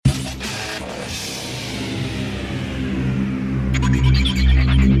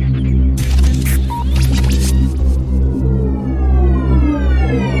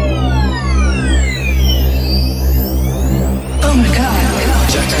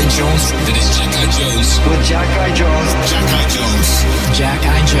Jones. Dit is Jack I. Jones. With Jack I. Jones. Jack I. Jones. Jack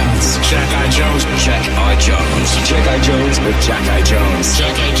I. Jones. Jack I. Jones. Jack I. Jones. Jack I. Jones. With Jack I. Jones.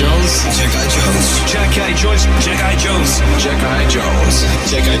 Jack I. Jones. Jack I. Jones. Jack I. Jones. Jack I. Jones. Jack I. Jones.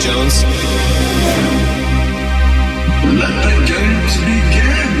 Jack I. Jones. Let the games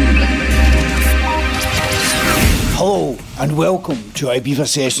begin. Hello and welcome to Ibiza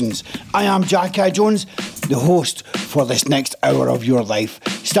Sessions. I am Jack I. Jones, the host for this next hour of your life.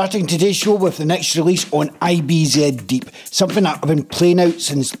 Starting today's show with the next release on IBZ Deep, something that I've been playing out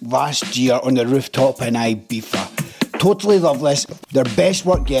since last year on the rooftop in Ibiza. Totally love this. Their best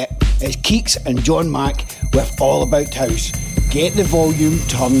work yet is Keeks and John Mack with All About House. Get the volume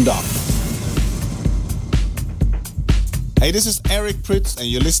turned up. Hey, this is Eric Prydz and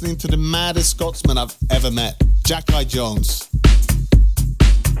you're listening to the maddest Scotsman I've ever met, Jack I. Jones.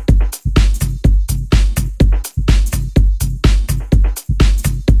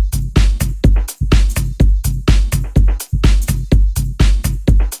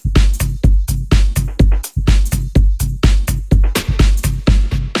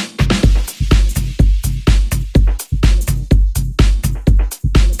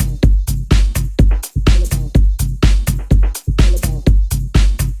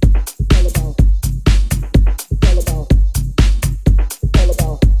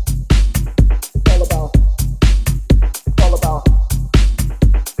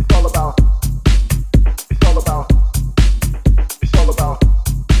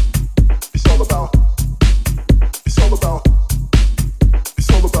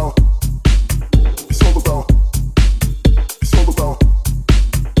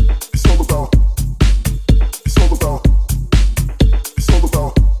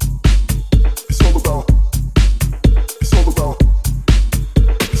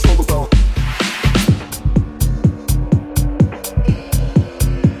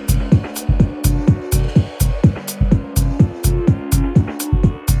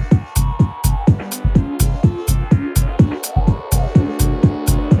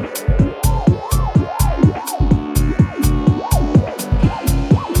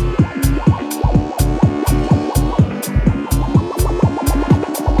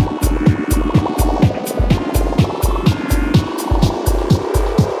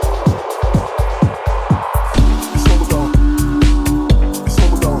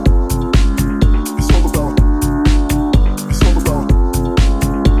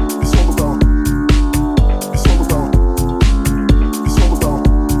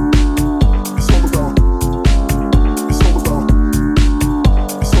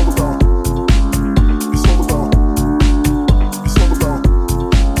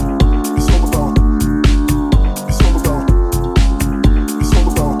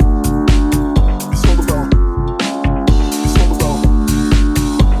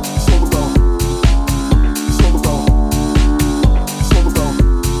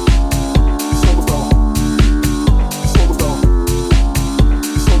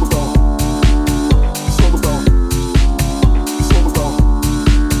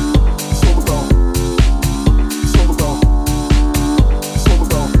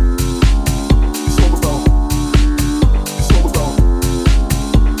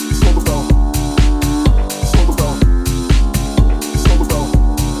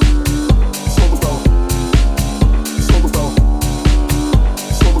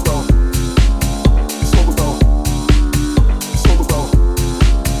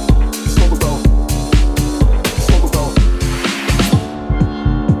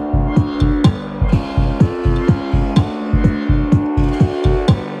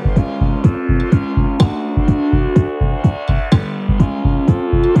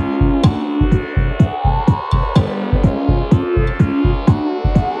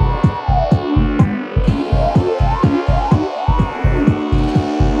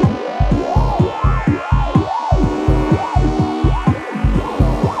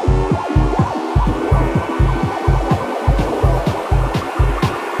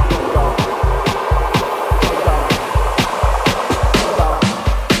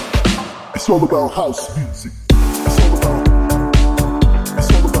 It's all about house music.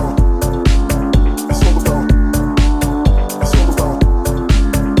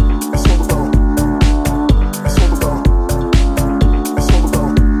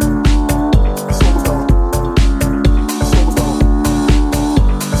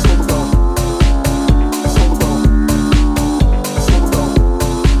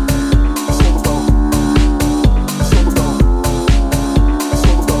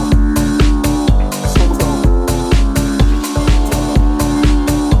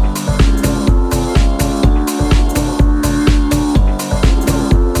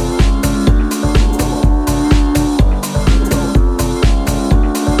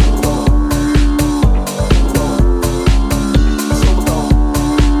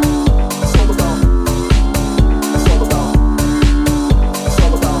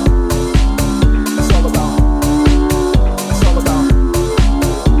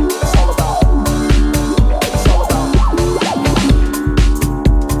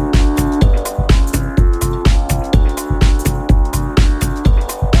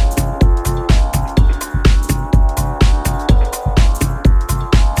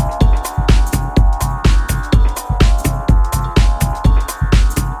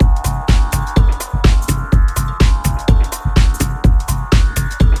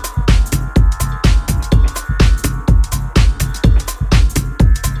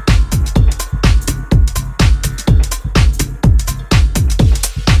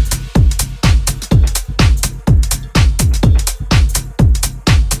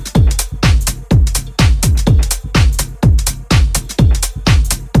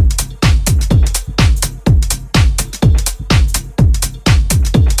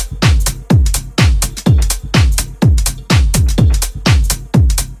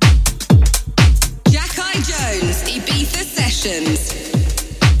 Sessions.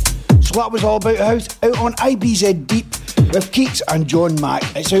 So that was All About House, out on IBZ Deep with Keeks and John Mack.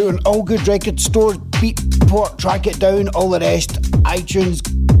 It's out on all good record stores, Beatport, Track It Down, all the rest, iTunes,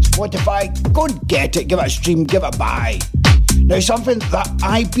 Spotify. Go and get it, give it a stream, give it a buy. Now, something that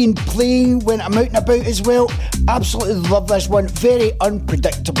I've been playing when I'm out and about as well, absolutely love this one, very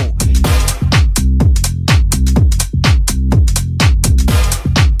unpredictable.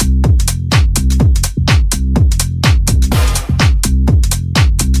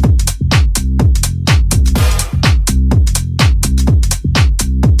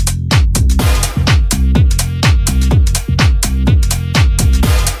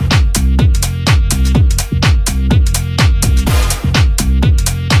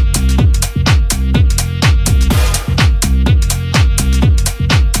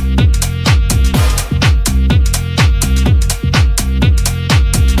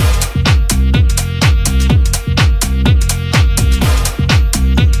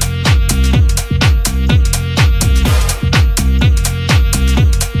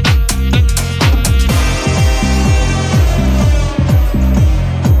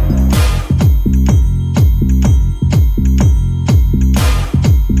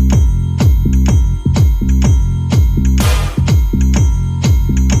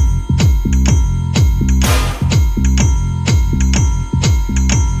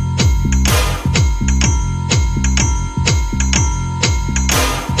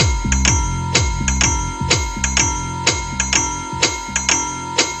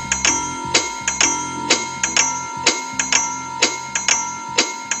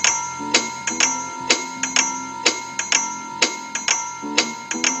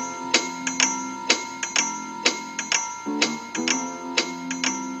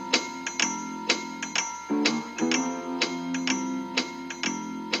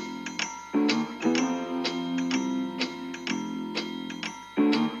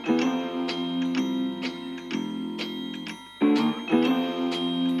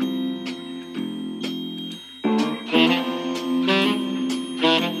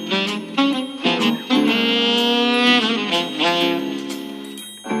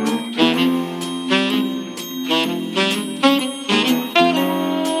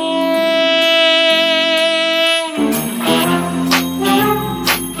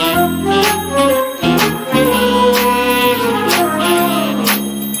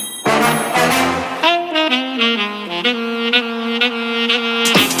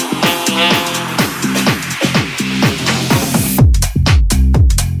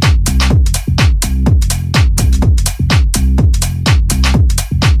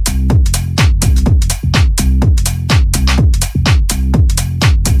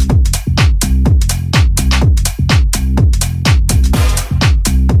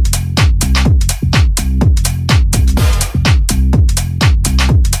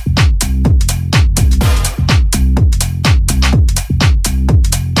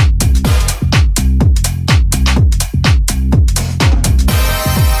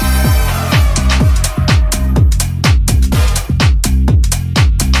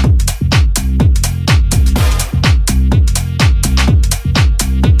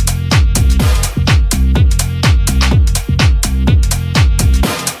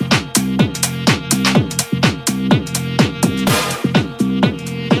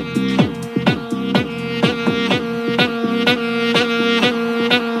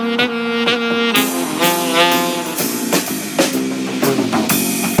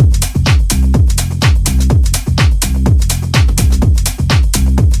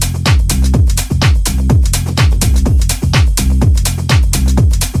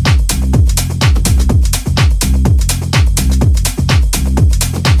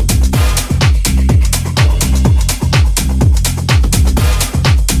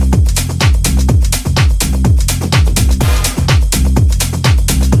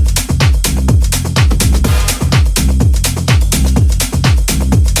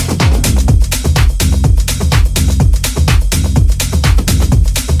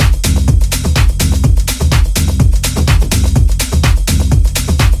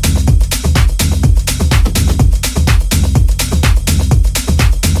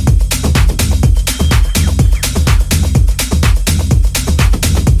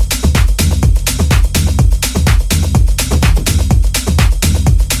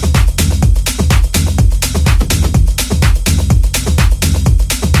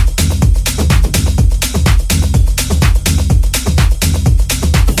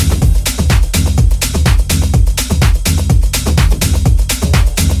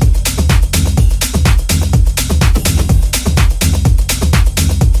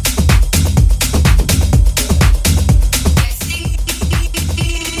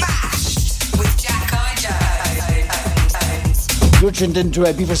 tuned into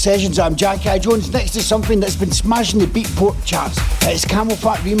Ibiza Sessions. I'm Jackie Jones. Next is something that's been smashing the Beatport charts. It's Camel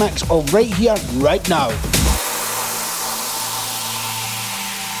Fat remix of Right Here, Right Now.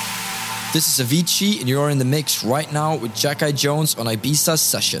 This is Avicii and you're in the mix right now with Jackie Jones on Ibiza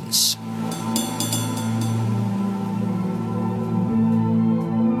Sessions.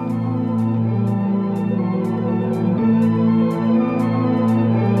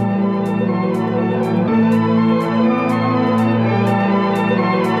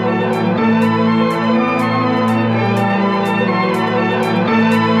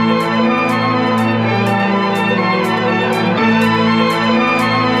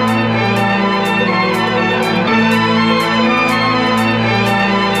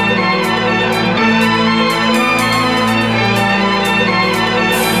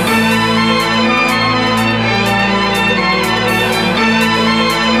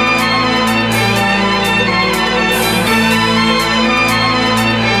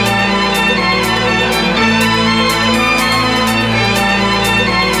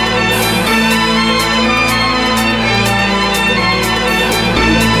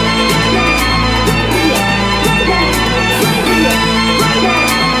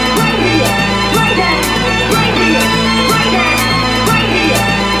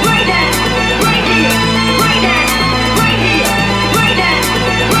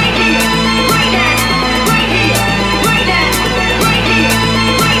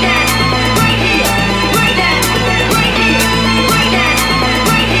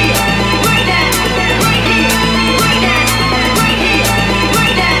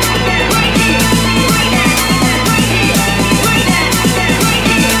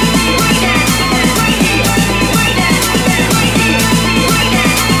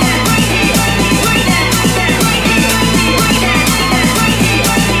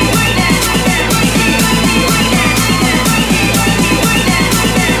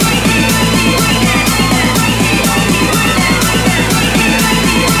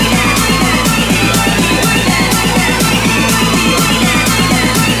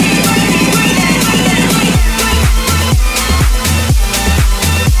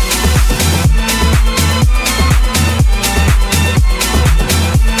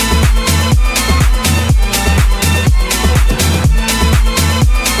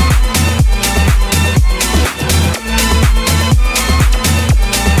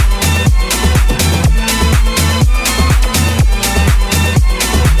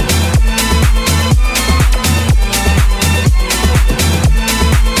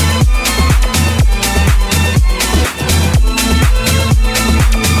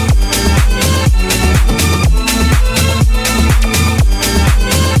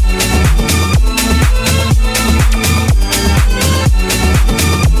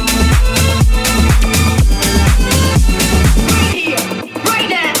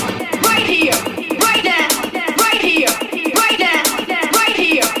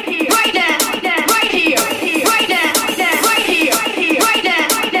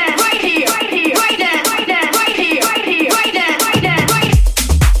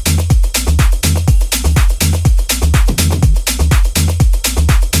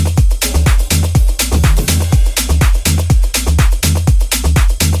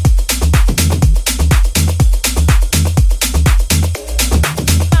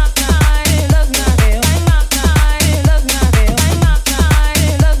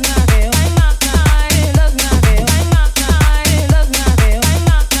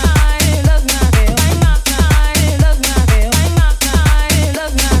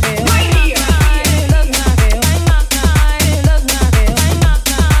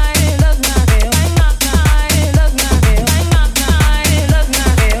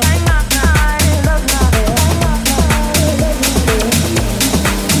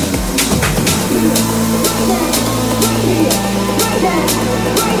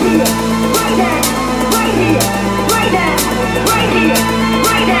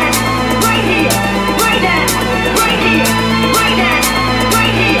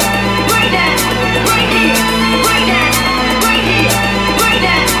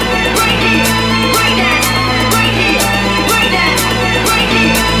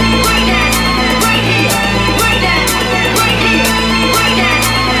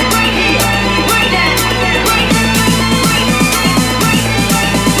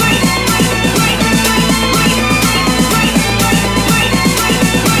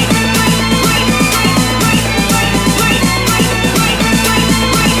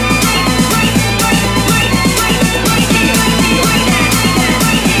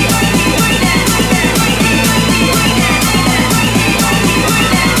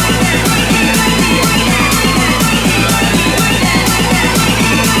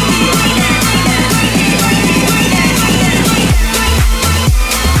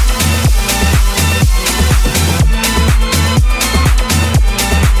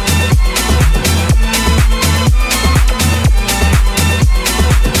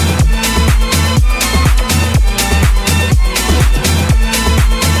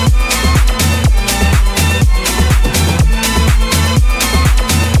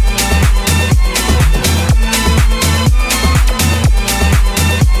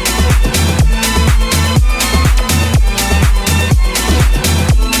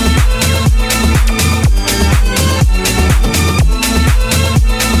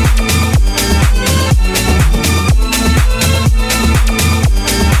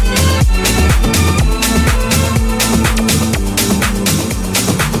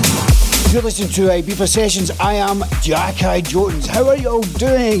 You're listening to Ibiza Sessions. I am Jackie Jones. How are you all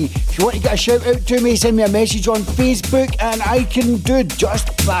doing? If you want to get a shout out to me, send me a message on Facebook and I can do just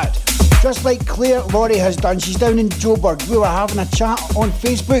that. Just like Claire Laurie has done. She's down in Joburg. We were having a chat on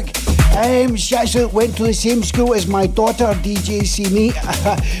Facebook. She actually went to the same school as my daughter, DJ Simi.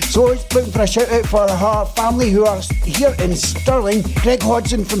 So I was looking for a shout out for her family who are here in Stirling. Greg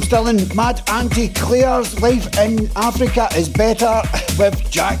Hodgson from Stirling. Mad Auntie Claire's life in Africa is better with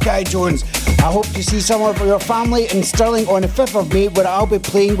Jackie Jones. I hope to see some of your family in Stirling on the 5th of May where I'll be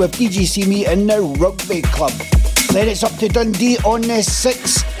playing with DJ Simi in the Rugby Club. Then it's up to Dundee on the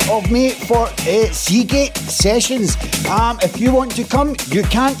 6th of May for Seagate Sessions. If you want to come, you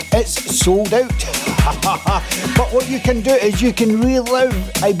can't. It's sold out. But what you can do is you can relive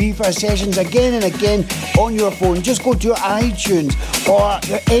Ibiza Sessions again and again on your phone. Just go to iTunes or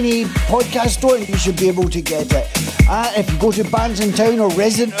any podcast store and you should be able to get it. If you go to Bands in Town or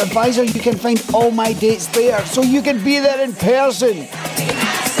Resident Advisor, you can find all my dates there, so you can be there in person.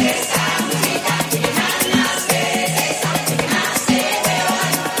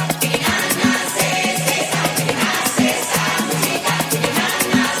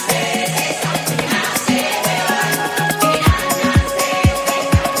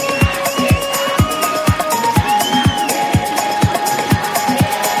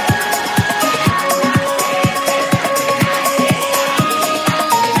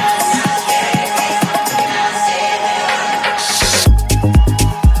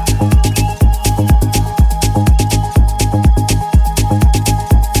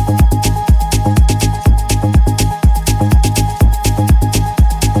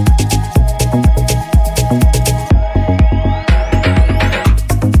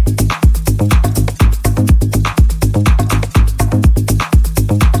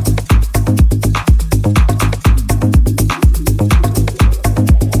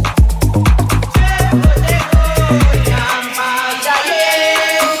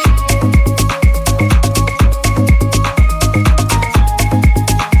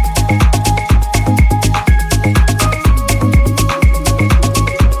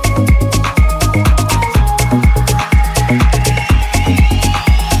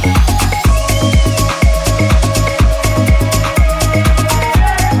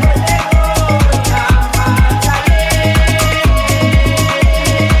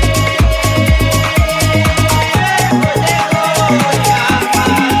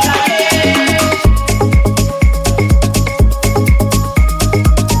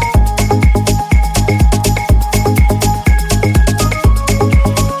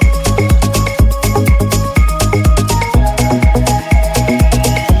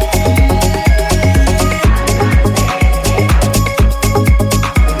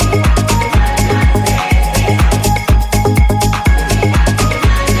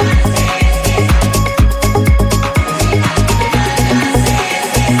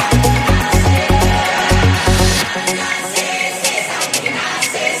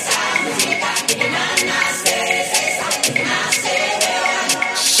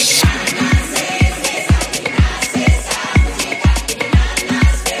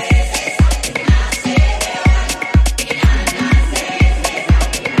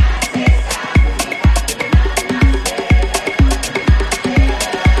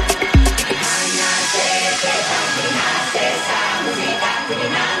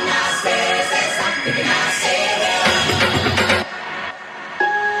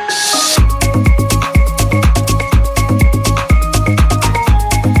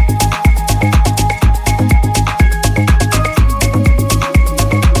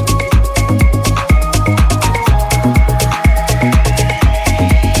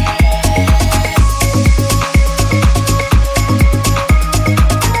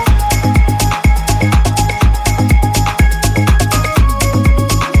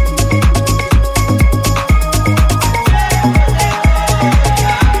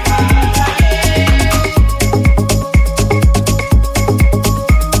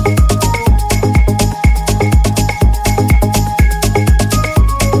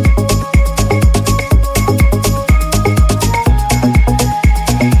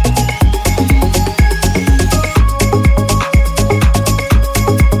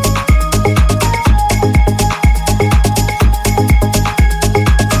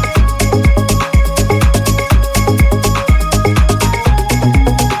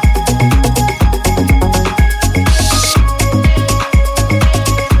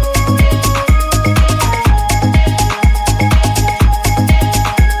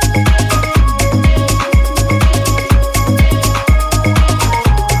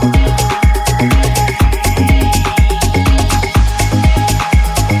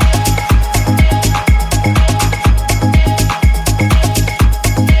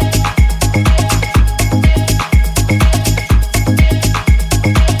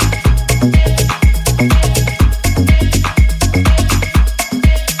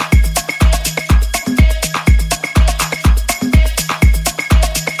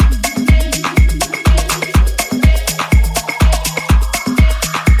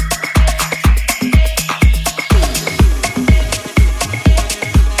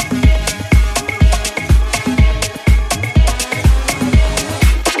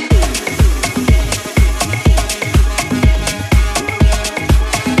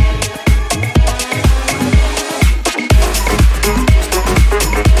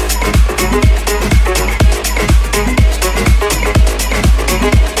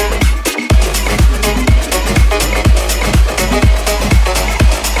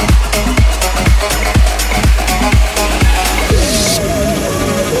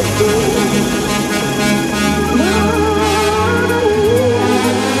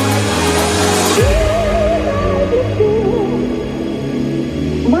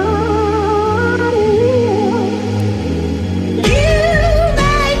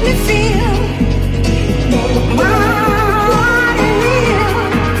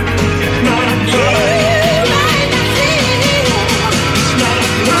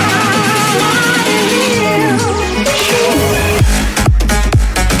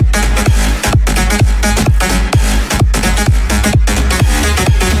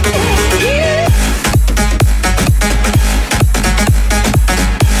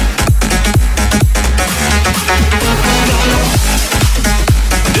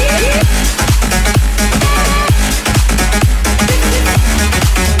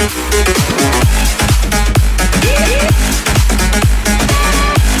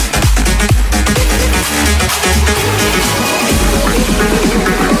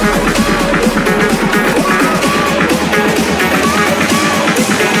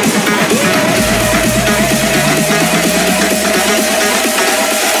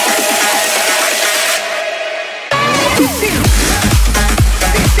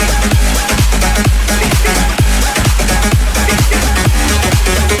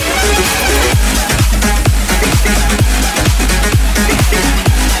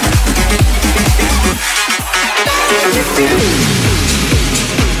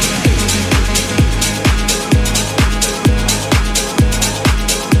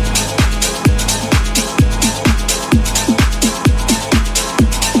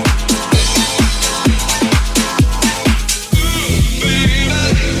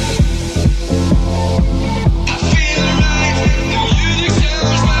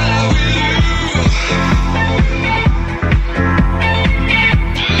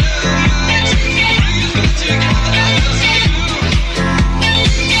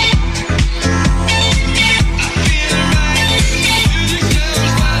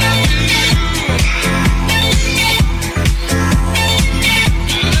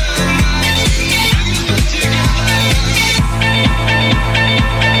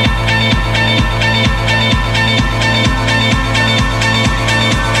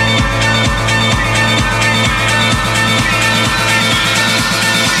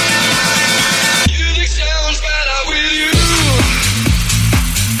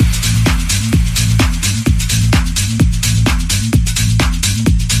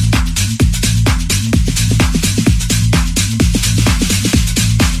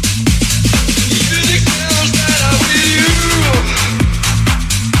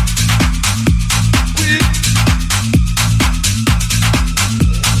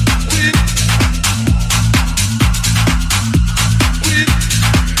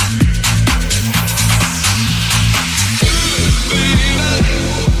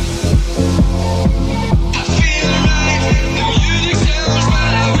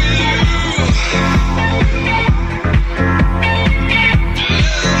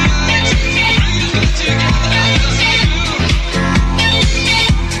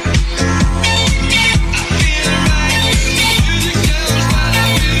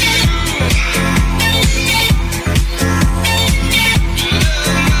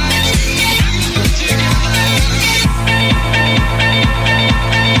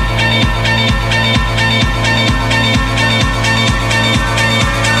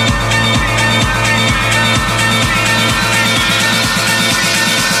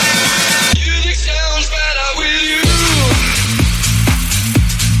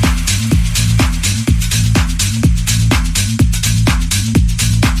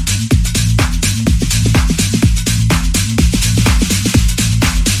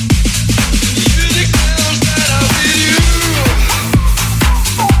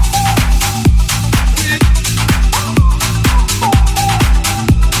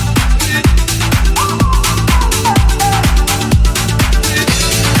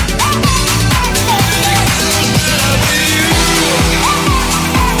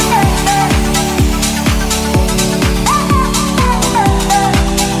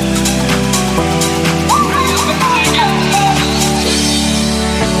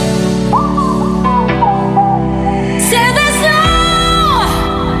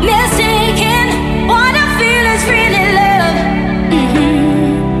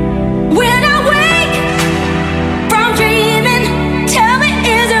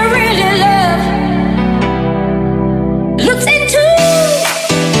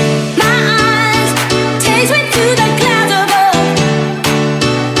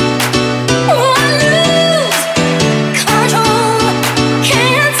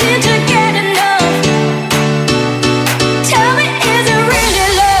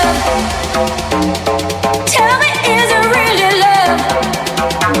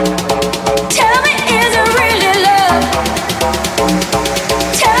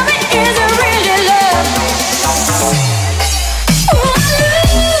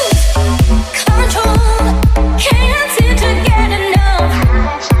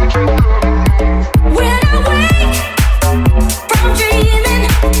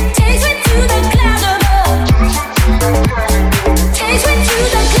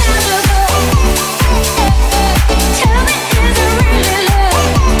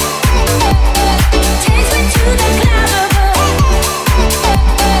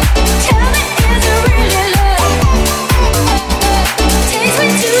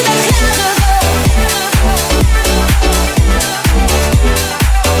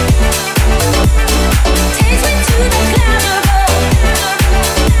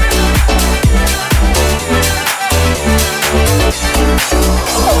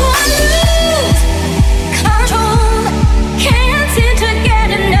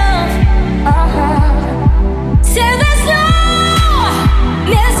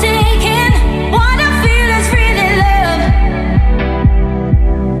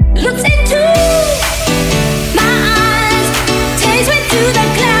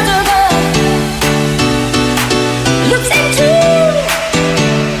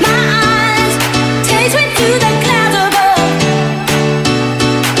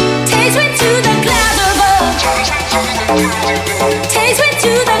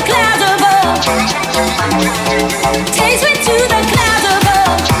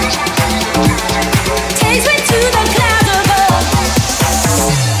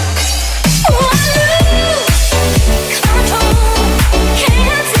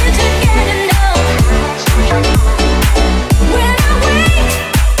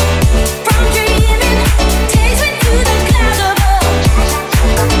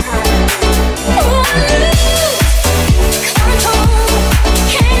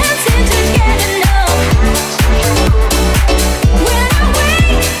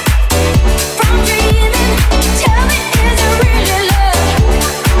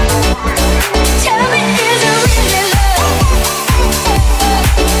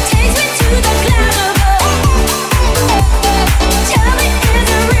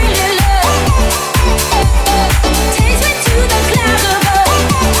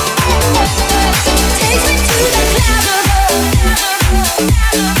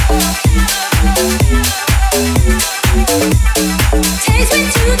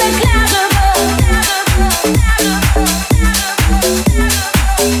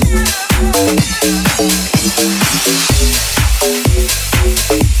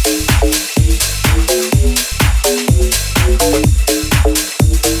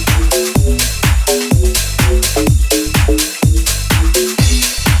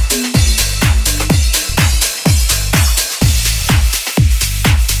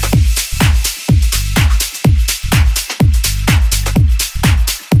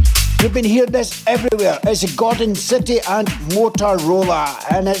 Everywhere. It's Gordon City and Motorola,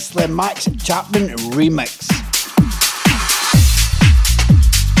 and it's the Max Chapman remix.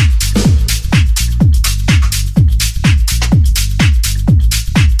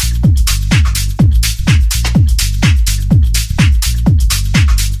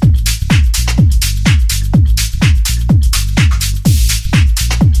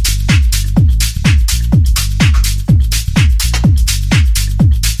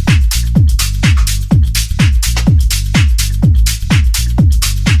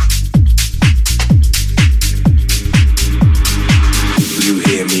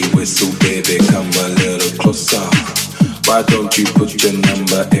 Why don't you put your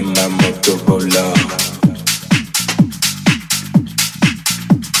number in my Motorola?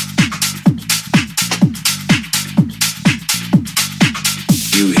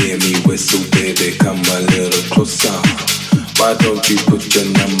 You hear me whistle, baby, come a little closer. Why don't you put your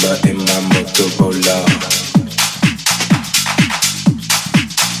number in my Motorola?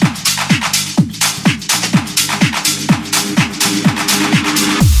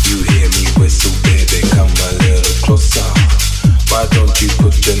 Why don't you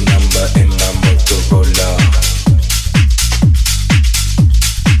put your number in my Motorola?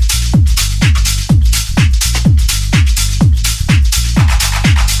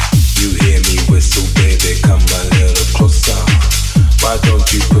 You hear me whistle, baby, come a little closer. Why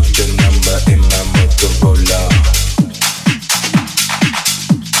don't you put your number in my Motorola?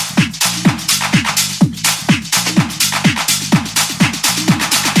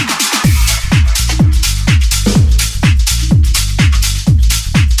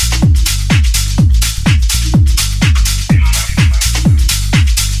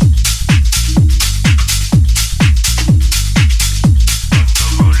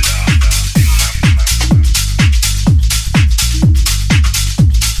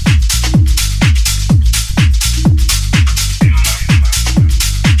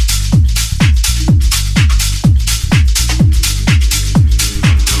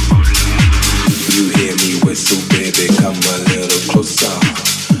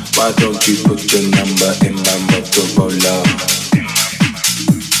 Why don't you put your number in my Motorola?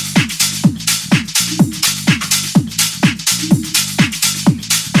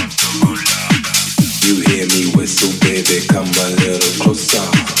 You hear me whistle, baby, come a little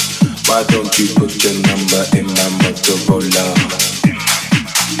closer. Why don't you put your number in my Motorola?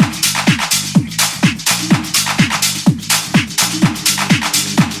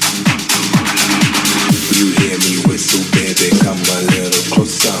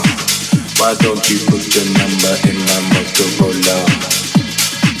 Why don't you put your number in my Motorola?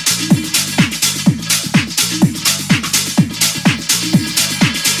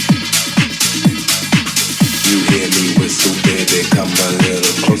 You hear me whistle, baby, come a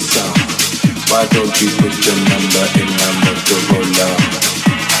little closer. Why don't you put your number in my Motorola?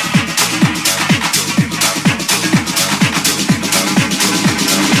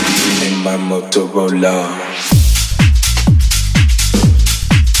 In my Motorola.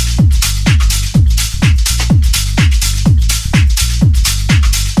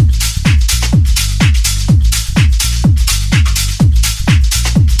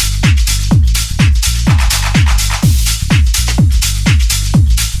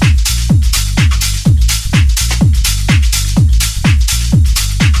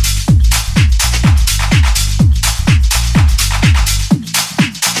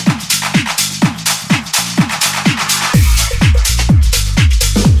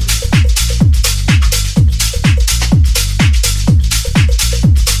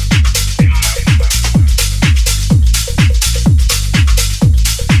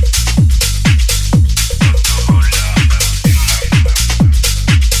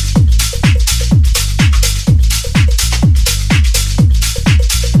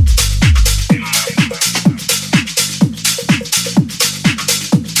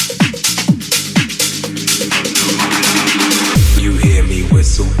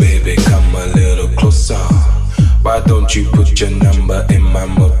 put your number in my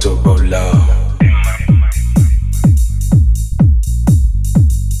Motorola.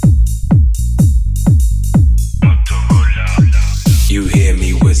 You hear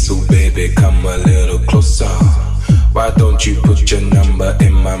me whistle, baby, come a little closer. Why don't you put your number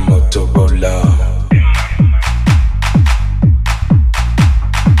in my Motorola?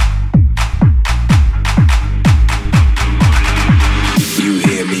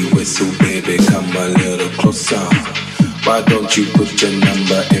 Whistle, baby, come a little closer. Why don't you put your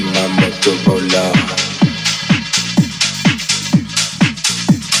number in my Motorola?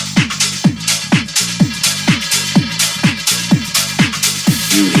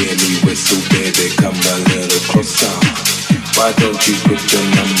 You hear me whistle, baby, come a little closer. Why don't you put your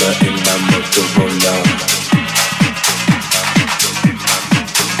number in my Motorola?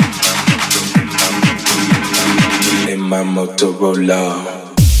 In my Motorola.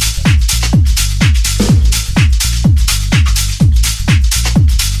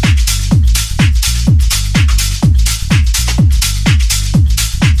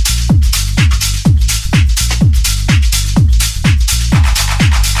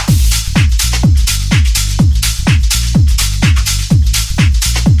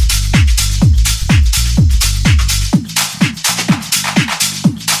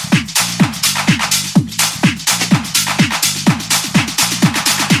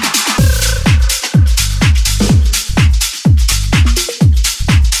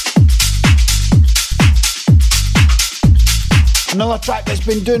 Another track that's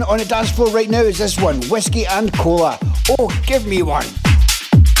been doing it on the dance floor right now is this one, Whiskey and Cola. Oh, give me one.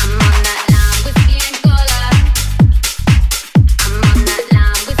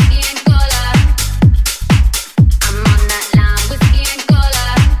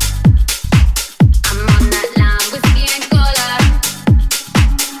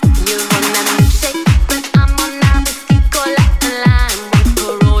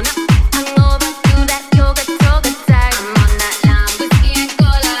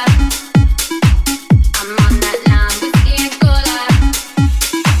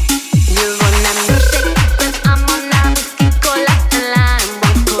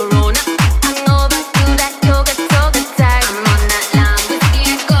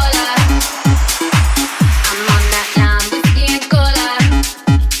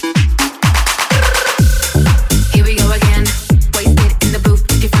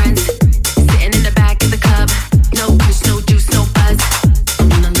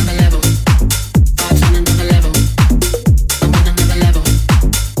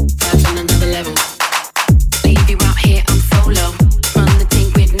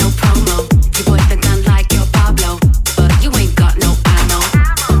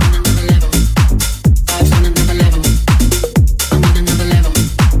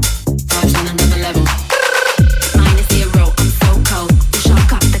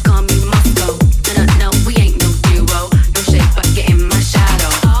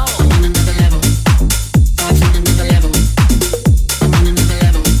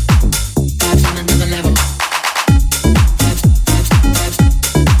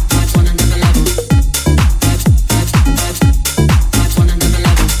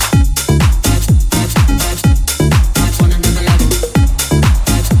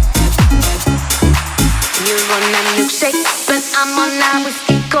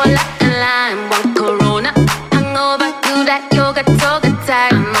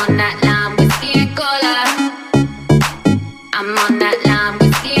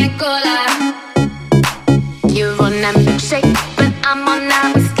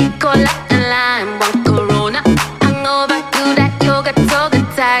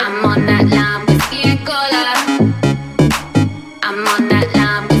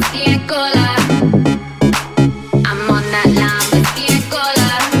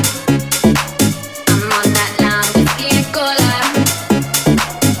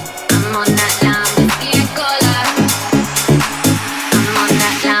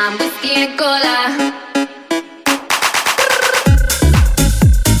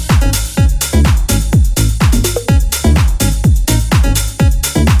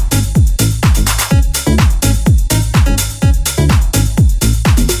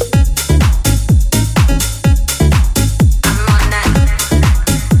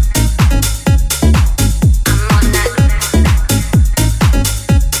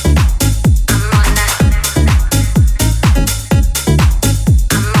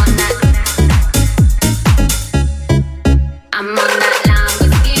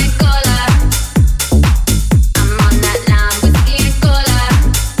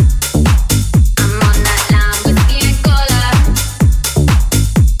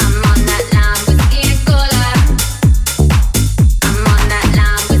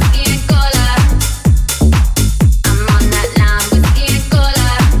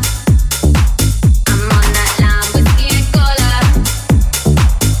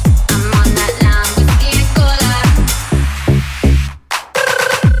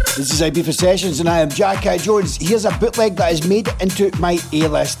 This is Ibiza Sessions and I am Jackie Jones. Here's a bootleg that is made into my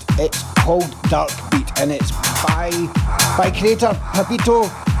A-list. It's called Dark Beat and it's by creator Papito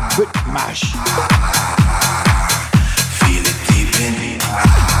Boot Mash. Feel it deep in me.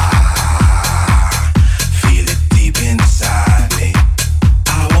 Feel it deep inside me.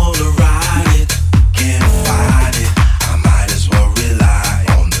 I wanna ride it, can't fight it. I might as well rely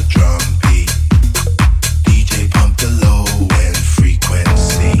on the drum beat. DJ pump the low end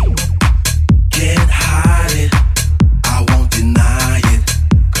frequency. Can't hide it, I won't deny it.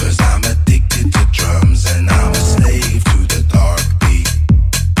 'Cause I'm addicted to drums and I'm a slave to the dark beat.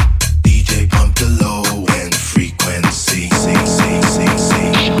 DJ pump the low end frequency. Can't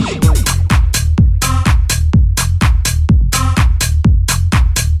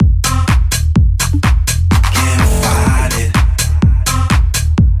fight it.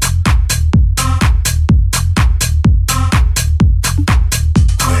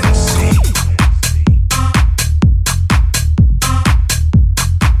 Frequency.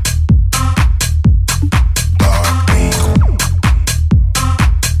 Dark beat.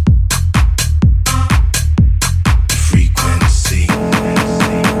 Frequency.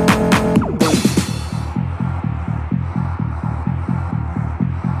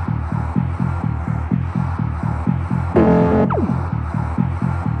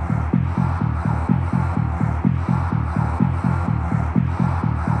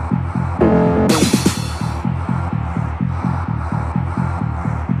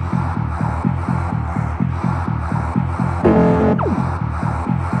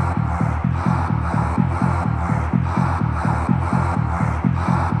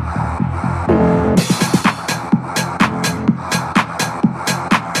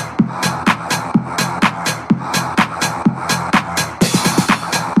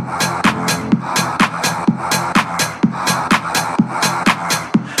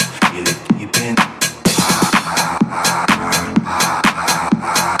 Feel it deep in.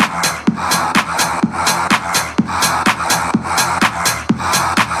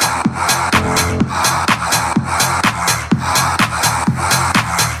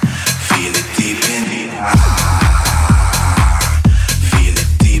 Feel it deep in me. Feel it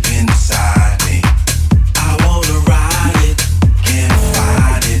deep inside me. I wanna ride it, can't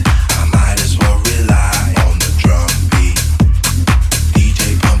fight it. I might as well rely on the drum beat. DJ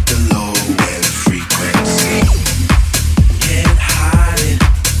pump the low end frequency. Can't hide it,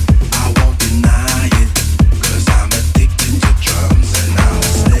 I won't deny it. 'Cause I'm addicted to drums and I'm a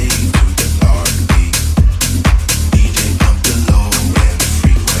slave to the dark beat. DJ pump the low end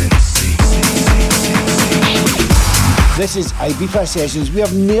frequency. This is Ibiza Sessions. We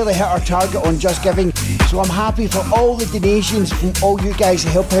have nearly hit our target on Just Giving, so I'm happy for all the donations from all you guys to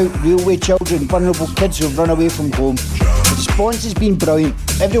help out railway children, vulnerable kids who've run away from home. The response has been brilliant.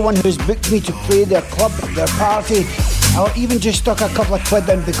 Everyone who's booked me to play their club, their party, or even just stuck a couple of quid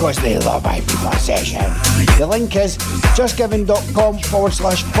in because they love Ibiza Sessions. The link is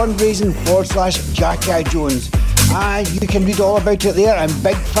justgiving.com/fundraising/Jackie Jones. And you can read all about it there, and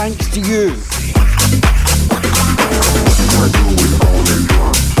big thanks to you.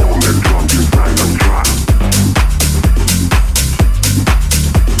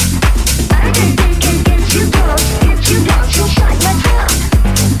 Get you down, so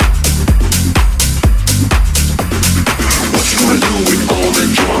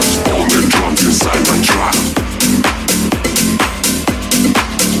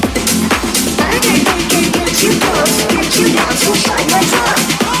shine my time.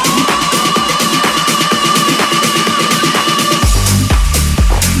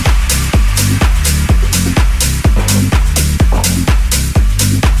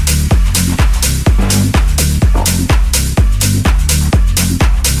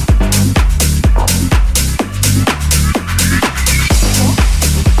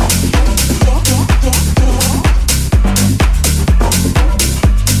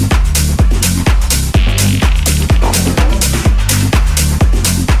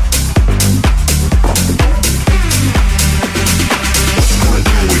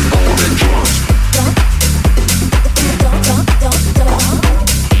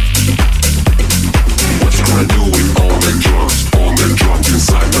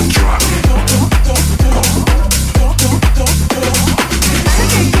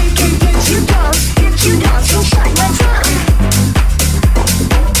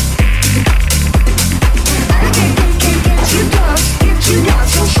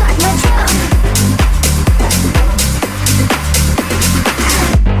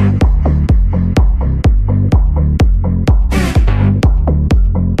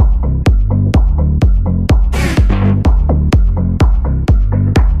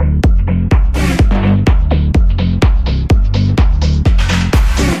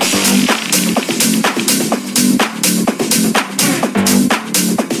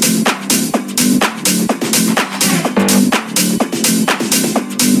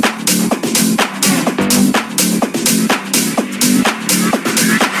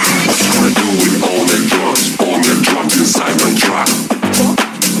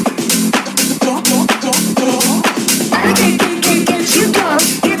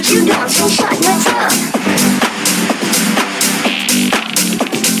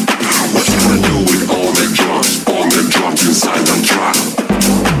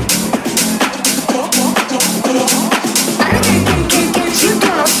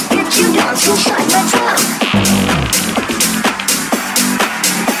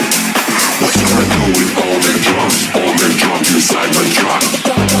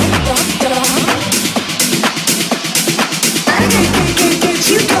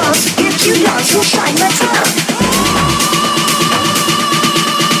 to shine, let's go.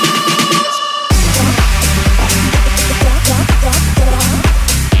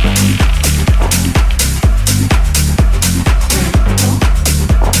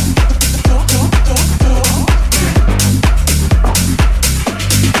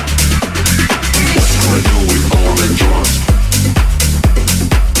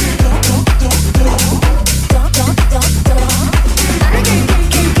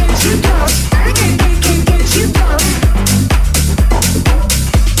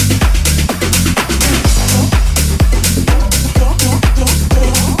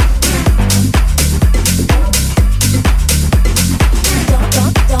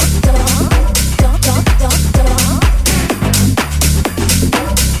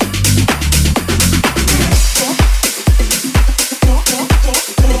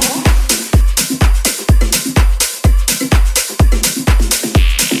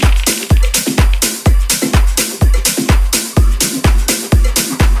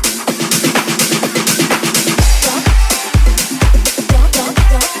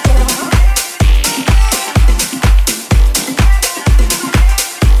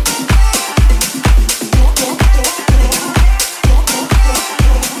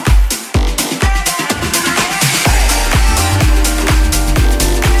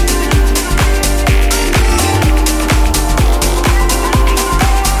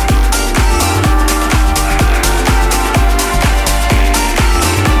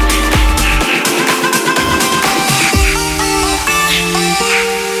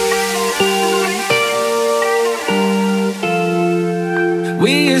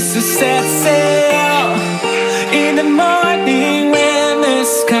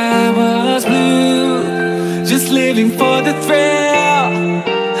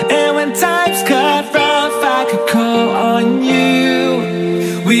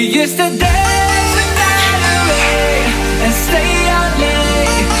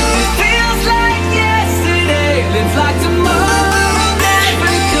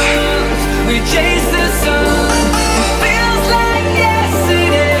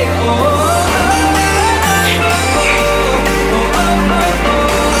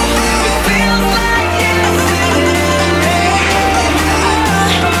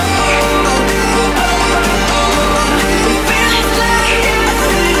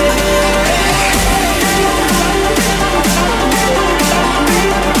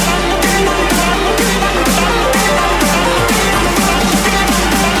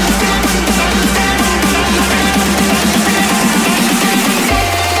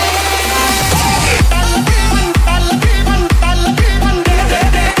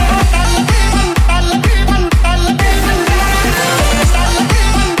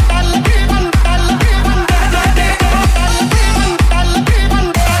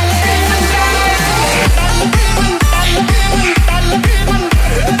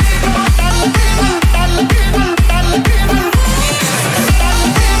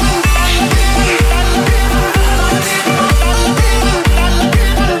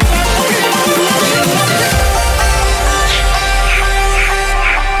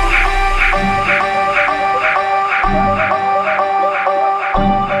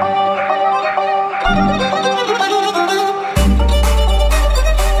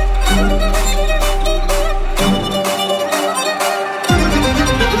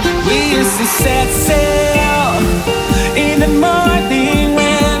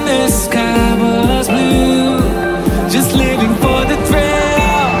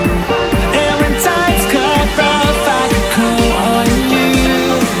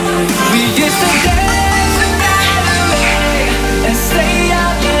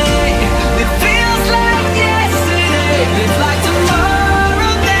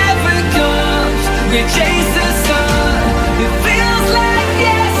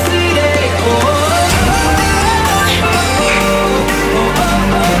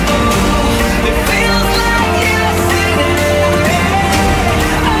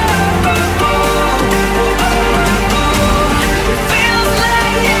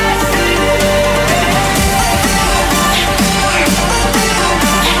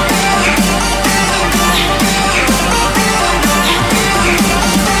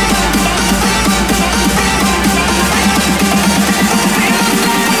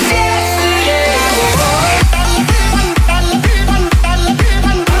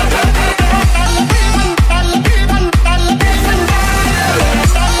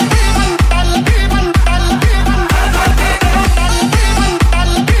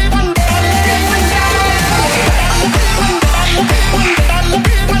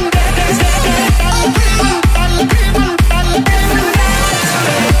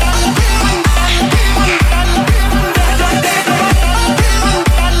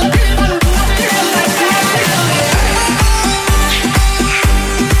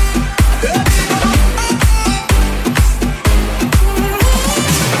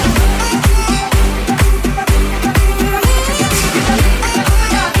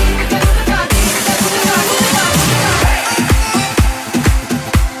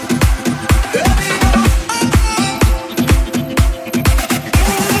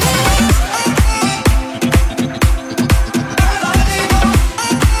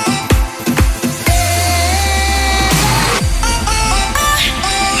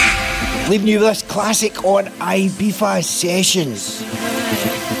 leaving you with this classic on Ibiza Sessions.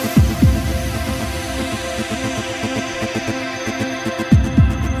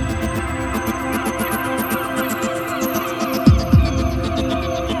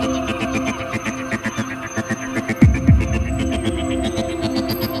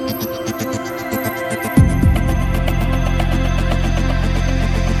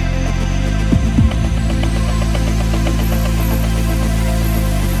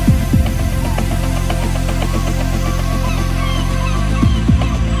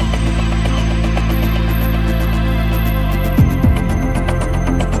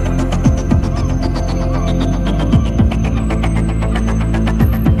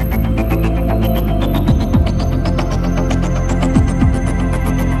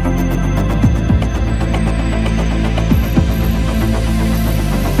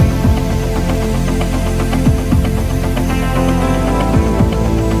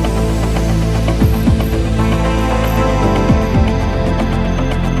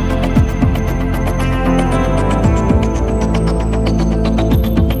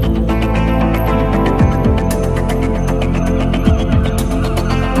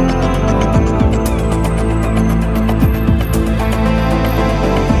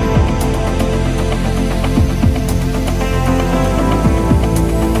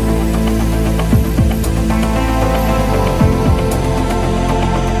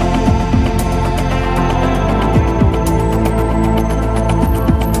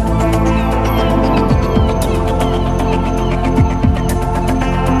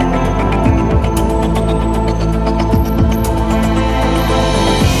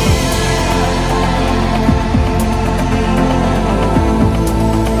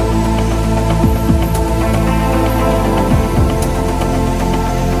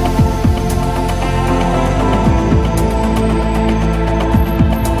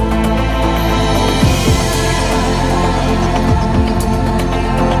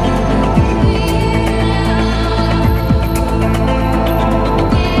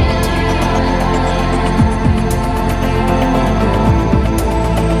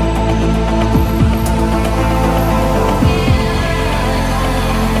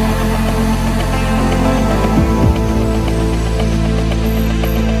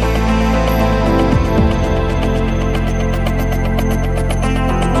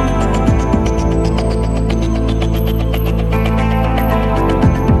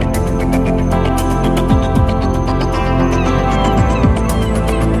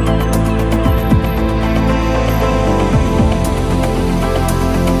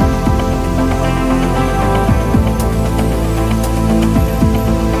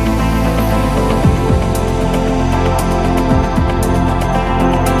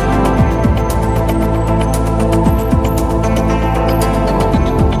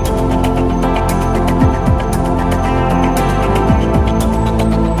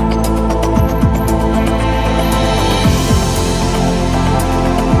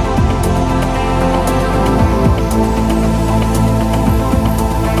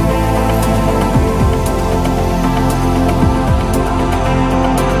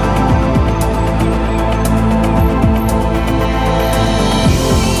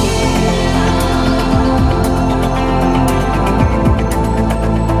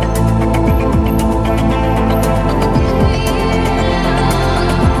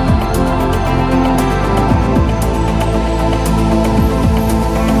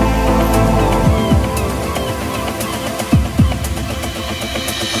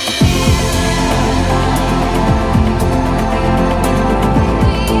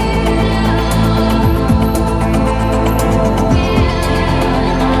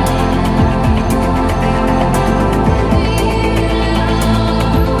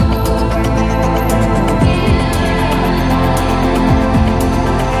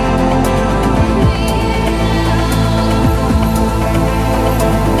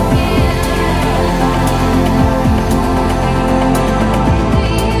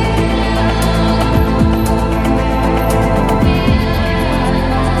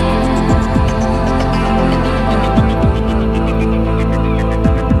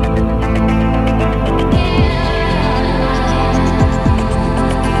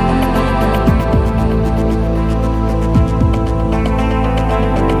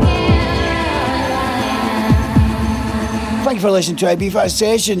 Thank you for listening to Ibiza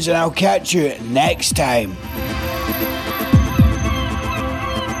Sessions, and I'll catch you next time.